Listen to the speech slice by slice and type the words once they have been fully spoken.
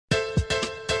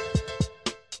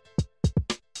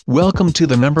Welcome to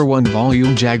the #1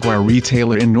 volume Jaguar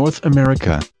retailer in North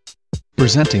America.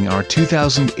 Presenting our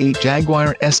 2008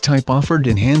 Jaguar S-Type, offered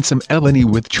in handsome ebony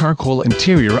with charcoal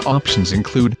interior. Options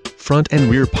include front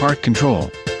and rear park control.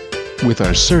 With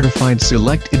our certified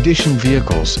select edition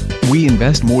vehicles, we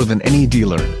invest more than any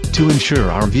dealer to ensure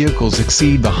our vehicles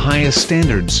exceed the highest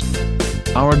standards.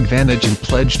 Our advantage and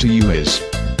pledge to you is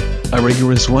a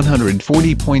rigorous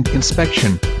 140-point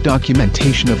inspection,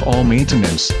 documentation of all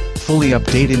maintenance, fully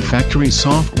updated factory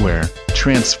software,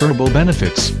 transferable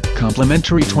benefits,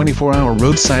 complimentary 24-hour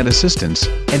roadside assistance,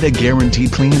 and a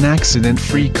guaranteed clean and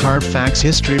accident-free Carfax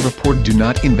history report. Do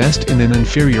not invest in an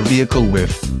inferior vehicle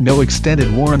with no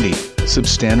extended warranty,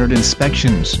 substandard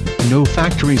inspections, no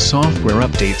factory software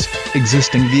updates,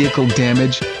 existing vehicle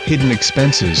damage, hidden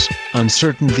expenses,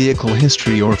 uncertain vehicle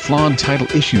history, or flawed title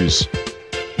issues.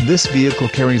 This vehicle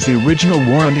carries the original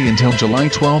warranty until July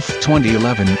 12,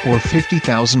 2011, or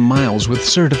 50,000 miles with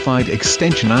certified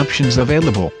extension options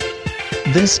available.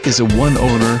 This is a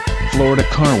one-owner, Florida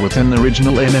car with an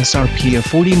original MSRP of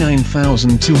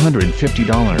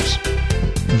 $49,250.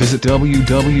 Visit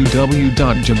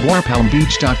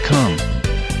www.jaguarpalmbeach.com.